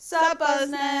Sup,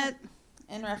 Buzznet?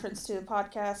 In reference to the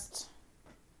podcast,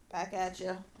 back at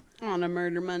you. On a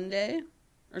Murder Monday.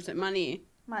 Or is it Money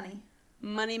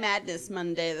Madness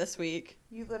Monday this week?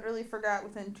 You literally forgot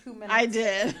within 2 minutes. I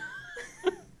did.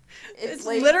 It's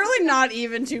late. literally not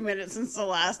even 2 minutes since the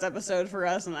last episode for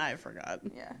us, and I forgot.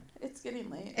 Yeah, it's getting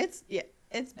late.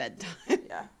 It's bedtime.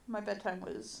 Yeah, my bedtime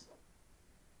was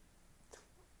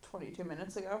 22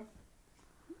 minutes ago.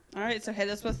 Alright, so hit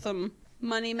us with some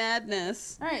Money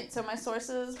Madness. Alright, so my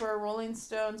sources were Rolling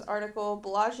Stone's article,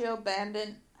 Bellagio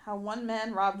Bandit, How One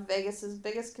Man Robbed Vegas's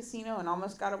Biggest Casino and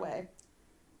Almost Got Away.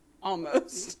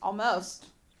 Almost. Almost.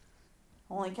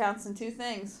 Only counts in two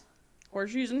things.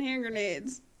 Horseshoes and hand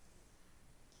grenades.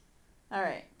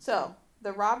 Alright, so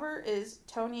the robber is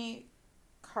Tony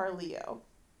Carleo,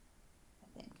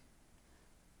 I think.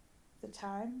 The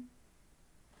time?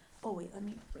 Oh wait, let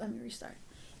me restart.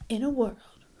 In a world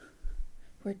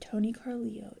where Tony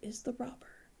Carleo is the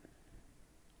robber,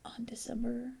 on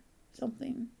December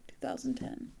something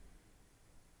 2010.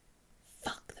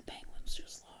 Fuck, the Penguins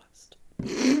just lost.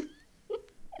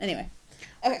 Anyway,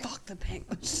 okay. Fuck, the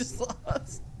Penguins just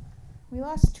lost. We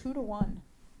lost 2-1.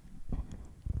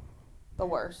 The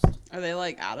worst. Are they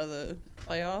out of the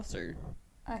playoffs or?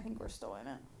 I think we're still in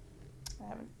it. I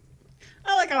haven't.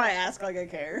 I like how I ask like I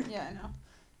care. Yeah, I know.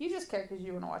 You just care because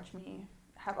you want to watch me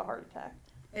have a heart attack.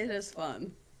 It is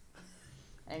fun.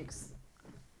 Thanks.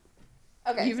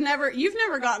 Okay. You've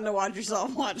never gotten to watch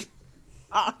yourself watch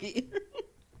hockey.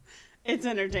 It's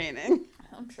entertaining.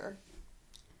 I'm sure.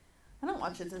 I don't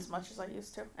watch it as much as I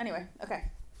used to. Anyway, okay.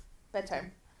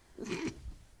 Bedtime.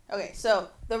 Okay, so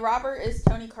the robber is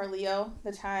Tony Carleo.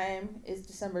 The time is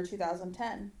December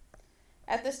 2010.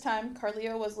 At this time,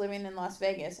 Carleo was living in Las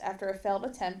Vegas after a failed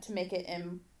attempt to make it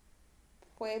in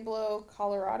Pueblo,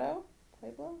 Colorado.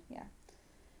 Pueblo? Yeah.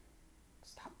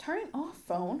 Stop turning off,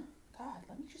 phone. God,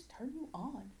 let me just turn you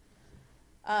on.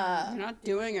 You're not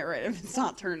doing it right if it's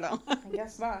not turned on. I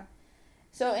guess not.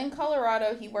 So in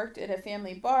Colorado, he worked at a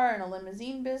family bar and a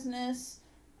limousine business.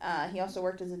 He also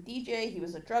worked as a DJ. He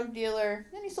was a drug dealer.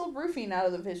 Then he sold roofing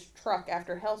out of his truck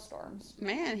after hailstorms.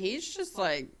 Man, he's just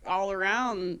all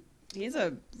around. He's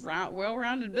a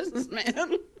well-rounded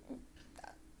businessman.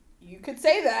 You could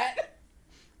say that.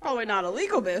 Probably not a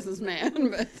legal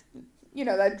businessman, but... You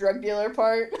know, that drug dealer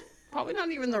part. Probably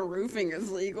not even the roofing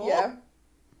is legal. Yeah.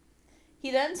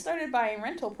 He then started buying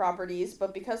rental properties,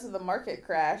 but because of the market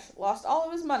crash, lost all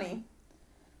of his money.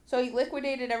 So he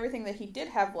liquidated everything that he did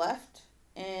have left,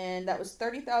 and that was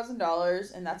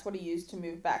 $30,000, and that's what he used to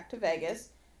move back to Vegas,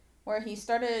 where he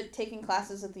started taking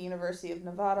classes at the University of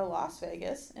Nevada, Las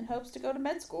Vegas, in hopes to go to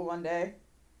med school one day.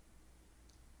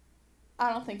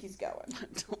 I don't think he's going.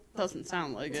 Doesn't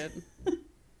sound like it.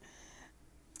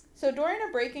 So during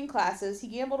a break in classes, he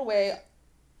gambled away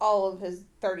all of his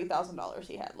 $30,000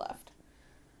 he had left.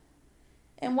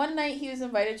 And one night he was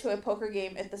invited to a poker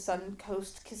game at the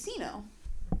Suncoast Casino.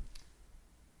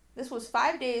 This was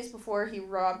 5 days before he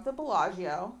robbed the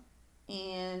Bellagio,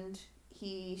 and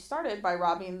he started by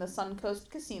robbing the Suncoast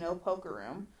Casino poker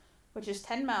room, which is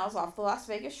 10 miles off the Las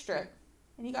Vegas Strip,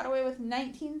 and he got away with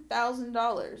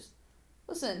 $19,000.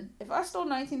 Listen, if I stole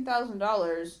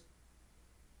 $19,000,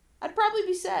 I'd probably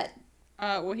be set.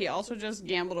 Well, he also just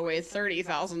gambled away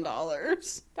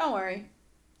 $30,000. Don't worry.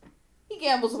 He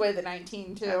gambles away the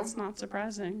 19, too. That's not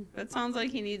surprising. That sounds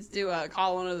like he needs to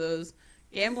call one of those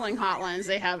gambling hotlines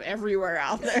they have everywhere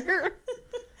out there.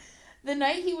 The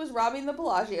night he was robbing the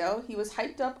Bellagio, he was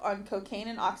hyped up on cocaine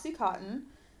and Oxycontin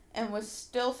and was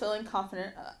still feeling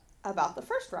confident about the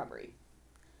first robbery.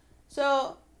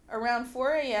 So, around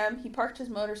 4 a.m., he parked his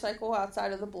motorcycle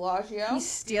outside of the Bellagio. He's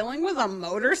stealing with a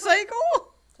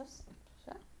motorcycle?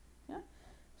 Yeah.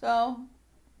 So,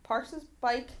 parks his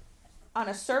bike on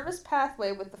a service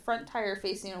pathway with the front tire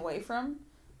facing away from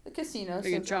the casino. So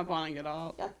you can jump on and get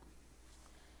off. Yep.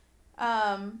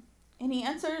 And he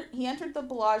entered the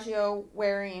Bellagio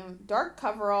wearing dark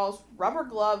coveralls, rubber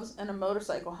gloves, and a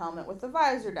motorcycle helmet with the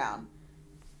visor down.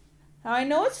 Now, I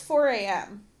know it's 4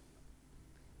 a.m.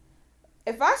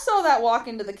 If I saw that walk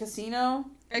into the casino...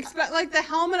 Expect, the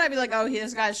helmet, I'd be like, oh,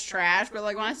 this guy's trash. But,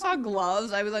 when I saw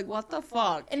gloves, I'd be like, what the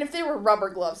fuck? And if they were rubber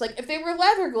gloves, if they were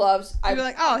leather gloves... I'd be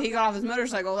like, oh, he got off his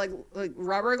motorcycle. Like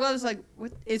rubber gloves?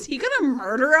 What, is he gonna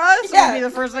murder us? Yeah. Would be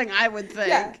the first thing I would think.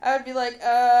 Yeah, I would be like,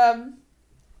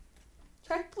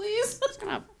 check, please.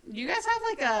 Do you guys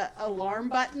have, a alarm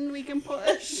button we can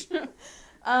push?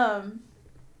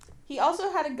 He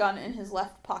also had a gun in his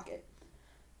left pocket.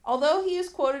 Although he is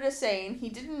quoted as saying he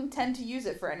didn't intend to use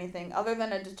it for anything other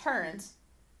than a deterrence,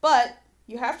 but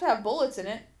you have to have bullets in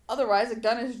it, otherwise a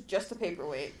gun is just a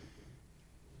paperweight.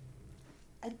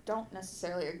 I don't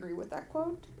necessarily agree with that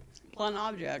quote. Blunt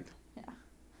object.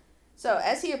 So,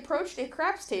 as he approached a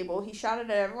craps table, he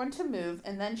shouted at everyone to move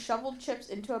and then shoveled chips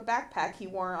into a backpack he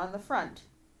wore on the front.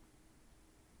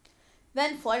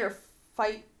 Then flight or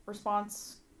fight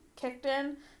response kicked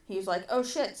in. He was like, oh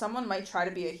shit, someone might try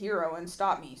to be a hero and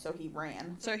stop me, so he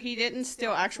ran. So he didn't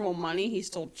steal actual money, he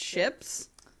stole chips?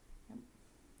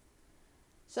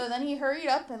 So then he hurried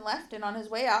up and left, and on his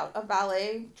way out, a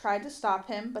valet tried to stop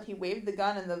him, but he waved the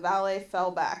gun and the valet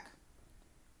fell back.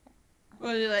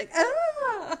 Was he like,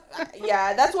 ah?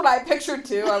 Yeah, that's what I pictured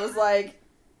too. I was like...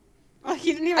 Well,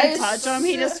 he didn't even touch him,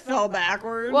 he just fell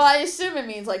backwards. Well, I assume it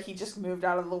means like he just moved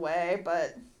out of the way,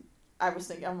 but I was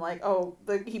thinking, I'm like, oh,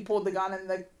 he pulled the gun and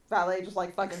the valet just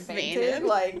like fucking fainted.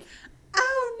 Like,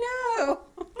 oh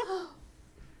no!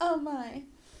 Oh my.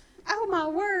 Oh my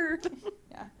word.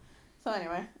 Yeah. So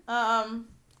anyway,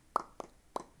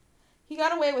 he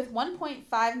got away with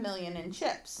 $1.5 million in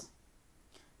chips.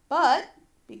 But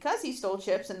because he stole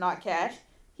chips and not cash,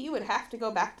 he would have to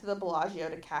go back to the Bellagio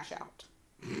to cash out.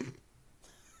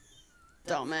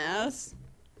 Dumbass.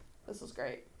 This was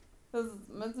great. This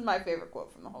is my favorite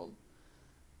quote from the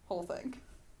whole thing.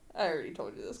 I already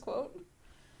told you this quote.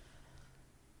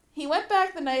 He went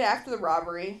back the night after the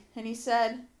robbery, and he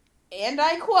said, and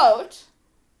I quote,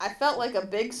 I felt like a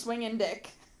big swinging dick.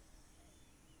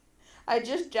 I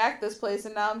just jacked this place,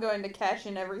 and now I'm going to cash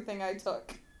in everything I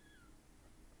took.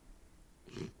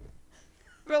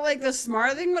 But, like, the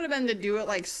smart thing would have been to do it,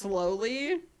 like,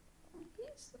 slowly.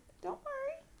 Don't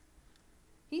worry.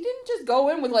 He didn't just go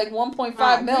in with, like,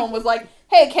 1.5 mil and was like,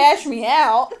 hey, cash me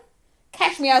out.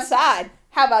 Cash me outside.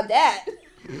 How about that?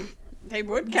 They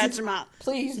would catch him out.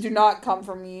 Please do not come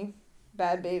for me,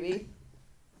 bad baby.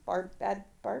 Bad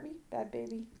Barbie? Bad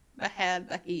baby?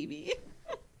 Bad baby.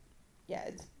 Yeah,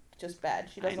 it's just bad.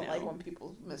 She doesn't like when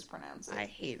people mispronounce it. I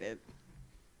hate it.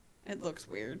 It looks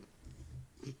weird.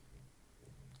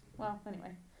 Well,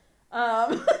 anyway.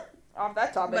 Off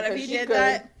that topic, but if he did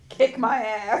that, kick my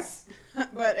ass.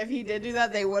 But if he did do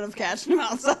that, they would have catched him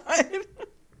outside.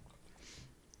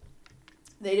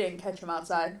 They didn't catch him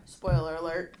outside. Spoiler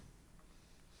alert.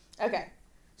 Okay.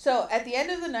 So, at the end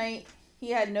of the night,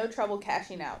 he had no trouble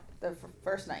cashing out the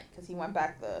first night, because he went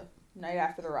back the night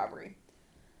after the robbery.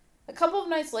 A couple of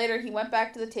nights later, he went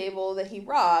back to the table that he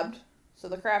robbed, so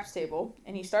the craps table,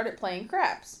 and he started playing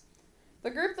craps.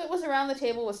 The group that was around the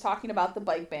table was talking about the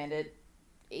bike bandit,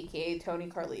 aka Tony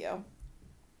Carleo.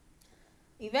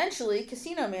 Eventually,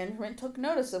 casino management took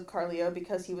notice of Carleo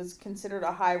because he was considered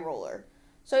a high roller.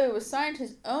 So he was assigned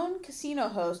his own casino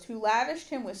host who lavished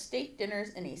him with steak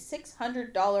dinners in a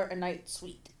 $600 a night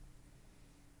suite.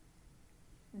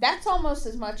 That's almost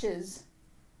as much as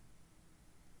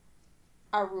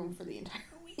our room for the entire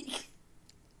week.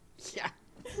 Yeah.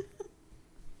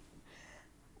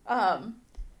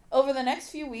 Over the next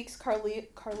few weeks,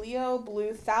 Carleo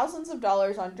blew thousands of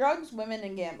dollars on drugs, women,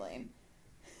 and gambling.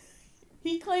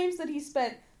 He claims that he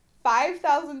spent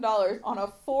 $5,000 on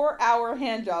a 4-hour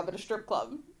handjob at a strip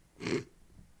club.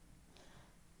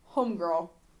 Homegirl.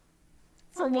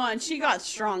 For one, she got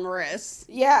strong wrists.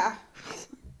 Yeah.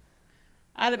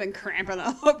 I'd have been cramping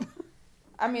up.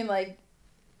 I mean, like,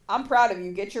 I'm proud of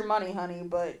you. Get your money, honey,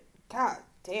 but god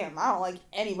damn, I don't like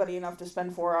anybody enough to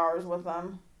spend 4 hours with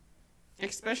them.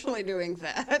 Especially doing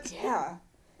that. Yeah.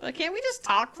 Like, can't we just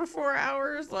talk for 4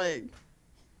 hours? Like,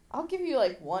 I'll give you,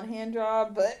 like, one hand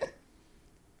job, but...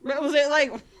 But was it,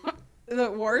 like, the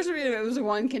worst would be if it was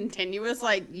one continuous,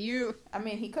 like, you... I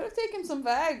mean, he could have taken some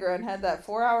Viagra and had that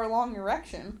 4-hour-long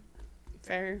erection.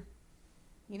 Fair.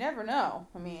 You never know.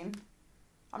 I mean,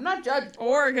 I'm not judging.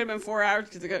 Or it could have been 4 hours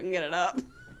because he couldn't get it up.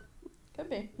 Could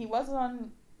be. He was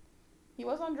on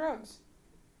drugs.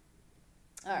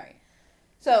 Alright.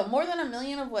 So, more than $1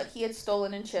 million of what he had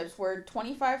stolen in chips were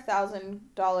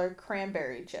 $25,000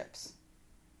 cranberry chips.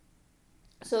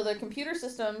 So, the computer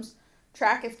systems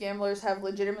track if gamblers have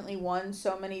legitimately won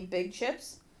so many big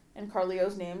chips, and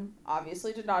Carleo's name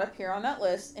obviously did not appear on that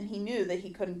list, and he knew that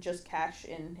he couldn't just cash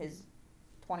in his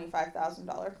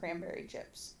 $25,000 cranberry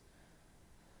chips.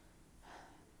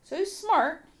 So, he's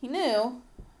smart. He knew.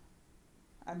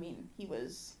 I mean, he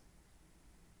was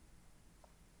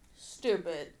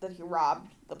stupid that he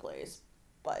robbed the place,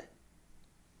 but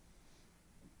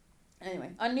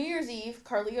anyway, on New Year's Eve,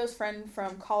 Carleo's friend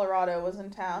from Colorado was in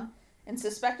town and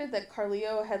suspected that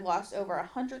Carleo had lost over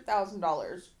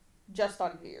 $100,000 just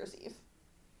on New Year's Eve.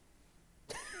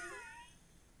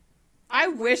 I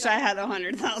wish I had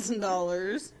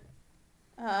 $100,000.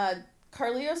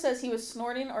 Carleo says he was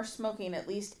snorting or smoking at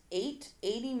least 8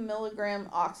 80-milligram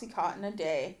Oxycontin a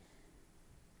day.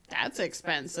 That's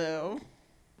expensive.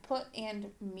 output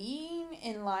and mean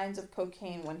in lines of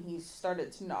cocaine when he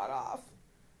started to nod off.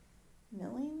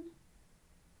 Milling?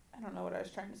 I don't know what I was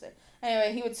trying to say.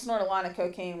 Anyway, he would snort a line of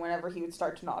cocaine whenever he would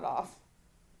start to nod off.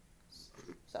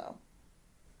 So,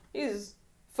 he's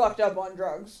fucked up on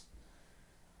drugs.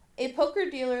 A poker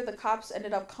dealer the cops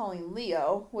ended up calling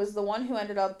Leo was the one who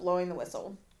ended up blowing the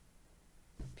whistle.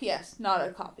 P.S. Not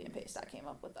a copy and paste. I came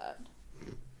up with that.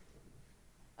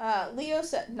 Leo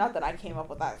said, not that I came up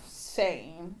with that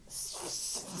saying.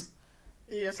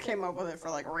 You just came up with it for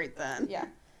like right then. Yeah.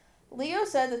 Leo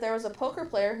said that there was a poker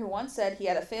player who once said he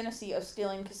had a fantasy of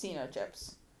stealing casino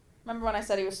chips. Remember when I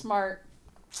said he was smart?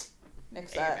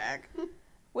 Nix that.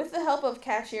 With the help of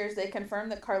cashiers, they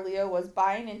confirmed that Carleo was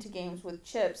buying into games with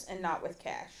chips and not with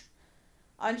cash.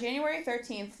 On January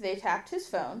 13th, they tapped his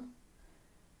phone.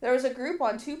 There was a group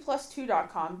on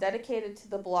 2plus2.com dedicated to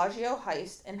the Bellagio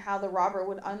heist and how the robber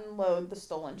would unload the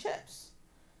stolen chips.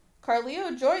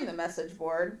 Carleo joined the message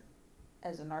board,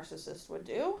 as a narcissist would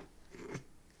do,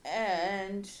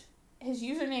 and his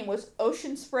username was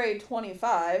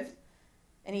OceanSpray25,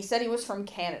 and he said he was from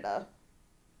Canada.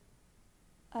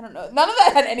 I don't know. None of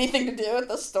that had anything to do with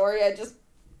the story. I just,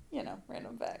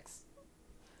 random facts.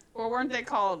 Well, weren't they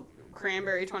called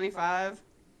Cranberry 25?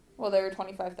 Well, they were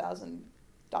 $25,000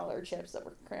 chips that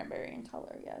were cranberry in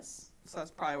color, yes. So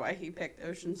that's probably why he picked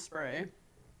Ocean Spray.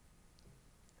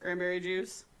 Cranberry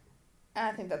juice.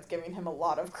 I think that's giving him a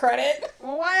lot of credit.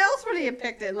 Well, why else would he have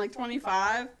picked it? Like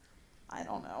 25? I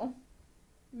don't know.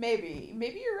 Maybe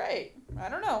you're right. I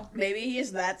don't know. Maybe he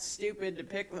is that stupid to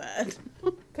pick that.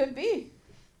 Could be.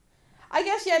 I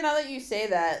guess, yeah, now that you say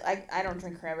that, I don't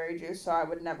drink cranberry juice, so I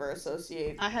would never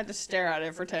associate. I had to stare at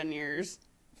it for 10 years.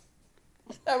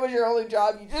 That was your only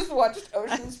job. You just watched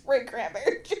Ocean Spray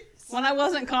cranberry juice. When I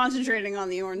wasn't concentrating on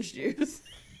the orange juice.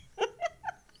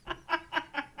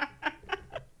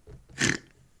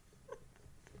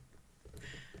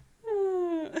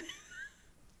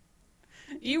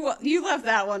 You left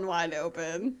that one wide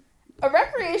open. A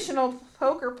recreational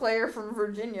poker player from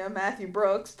Virginia, Matthew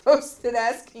Brooks, posted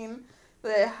asking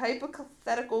the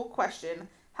hypothetical question,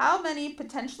 how many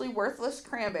potentially worthless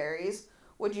cranberries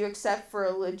would you accept for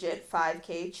a legit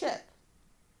 5K chip?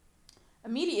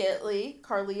 Immediately,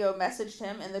 Carleo messaged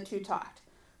him and the two talked.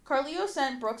 Carleo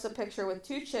sent Brooks a picture with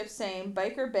 2 chips saying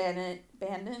Biker Bandit,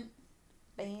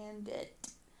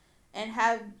 and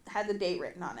had the date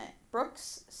written on it.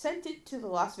 Brooks sent it to the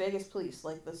Las Vegas police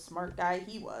like the smart guy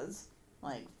he was.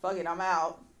 Like, fuck it, I'm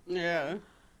out. Yeah.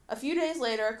 A few days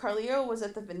later, Carleo was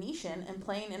at the Venetian and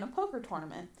playing in a poker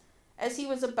tournament. As he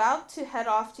was about to head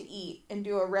off to eat and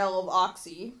do a rail of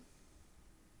Oxy,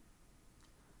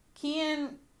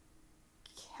 Kian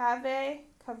Kaveh,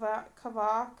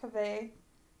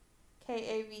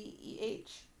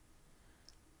 K-A-V-E-H.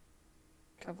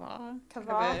 Kaveh.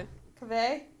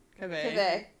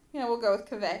 Yeah, we'll go with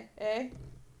Kaveh, eh?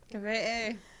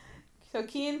 Kaveh. So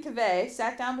Kian Kaveh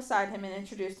sat down beside him and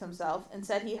introduced himself and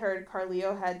said he heard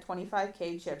Carleo had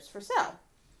 25K chips for sale.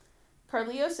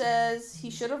 Carleo says he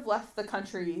should have left the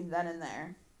country then and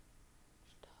there.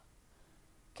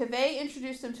 Kaveh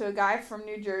introduced him to a guy from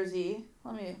New Jersey.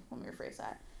 Let me rephrase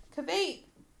that. Kaveh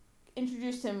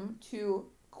introduced him to,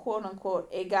 quote unquote,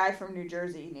 a guy from New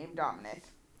Jersey named Dominic,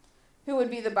 who would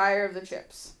be the buyer of the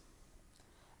chips.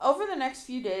 Over the next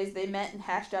few days, they met and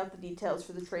hashed out the details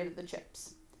for the trade of the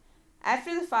chips.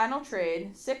 After the final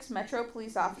trade, 6 Metro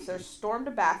police officers stormed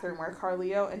a bathroom where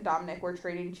Carleo and Dominic were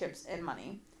trading chips and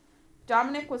money.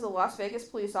 Dominic was a Las Vegas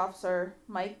police officer,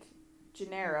 Mike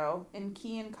Gennaro, and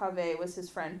Kian Kaveh was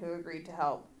his friend who agreed to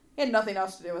help. He had nothing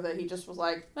else to do with it. He just was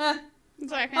like,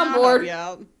 It's like, I'm I'll bored.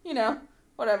 help you out.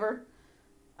 Whatever.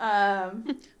 As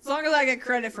long as I get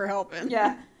credit for helping.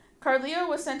 Yeah. Carleo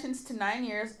was sentenced to 9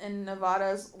 years in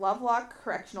Nevada's Lovelock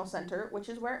Correctional Center, which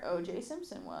is where O.J.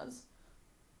 Simpson was.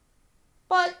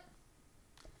 But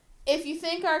if you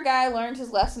think our guy learned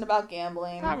his lesson about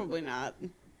gambling... Probably not.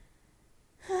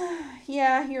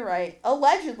 Yeah, you're right.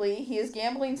 Allegedly, he is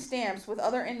gambling stamps with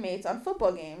other inmates on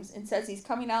football games and says he's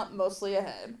coming out mostly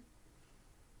ahead.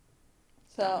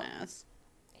 So, Dumbass.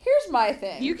 Here's my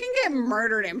thing. You can get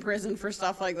murdered in prison for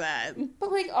stuff like that.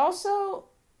 But, also...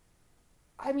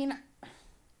 I mean...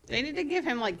 They need to give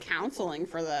him, counseling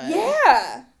for that.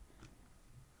 Yeah!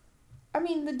 I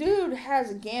mean, the dude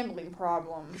has a gambling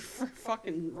problem. For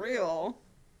fucking real.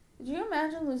 Could you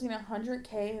imagine losing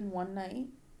 100K in one night?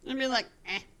 I'd be like,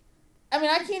 eh. I mean,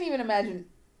 I can't even imagine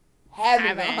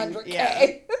having 100K.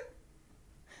 Yeah.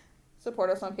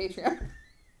 Support us on Patreon.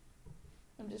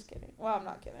 I'm just kidding. Well, I'm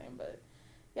not kidding, but...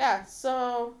 Yeah,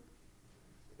 so...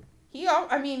 He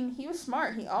was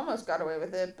smart. He almost got away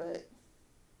with it, but...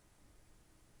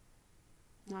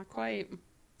 Not quite.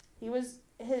 His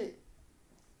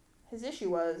issue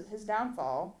was, his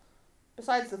downfall,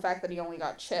 besides the fact that he only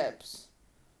got chips,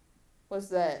 was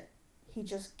that he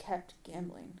just kept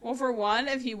gambling. Well, for one,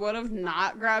 if he would have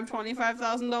not grabbed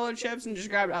 $25,000 chips and just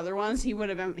grabbed other ones, he would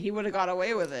have got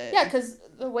away with it. Yeah, because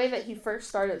the way that he first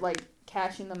started, like,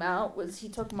 cashing them out was he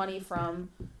took money from,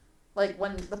 like,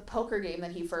 when the poker game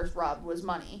that he first robbed was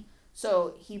money.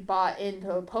 So he bought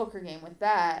into a poker game with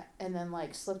that and then,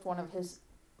 like, slipped one of his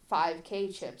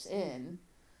 $5K chips in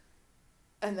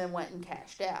and then went and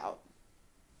cashed out.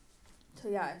 So,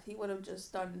 yeah, if he would have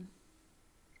just done...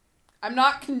 I'm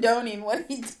not condoning what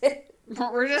he did.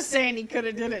 We're just saying he could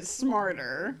have did it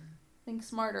smarter. Think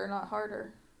smarter, not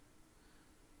harder.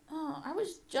 Oh, I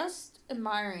was just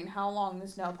admiring how long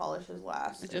this nail polish has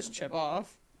lasted. Just chip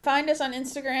off. Find us on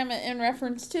Instagram at In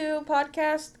Reference To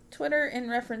Podcast, Twitter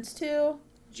In Reference To,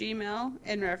 Gmail,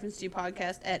 In Reference To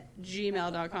Podcast at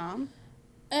gmail.com.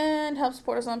 And help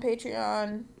support us on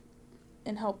Patreon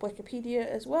and help Wikipedia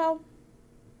as well.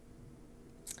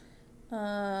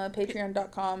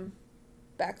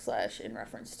 Patreon.com/In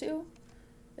Reference To.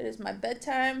 It is my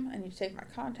bedtime. I need to take my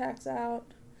contacts out.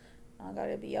 I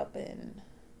gotta be up in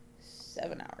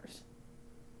 7 hours.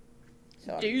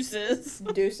 So Deuces.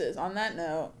 Deuces. On that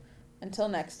note, until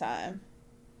next time.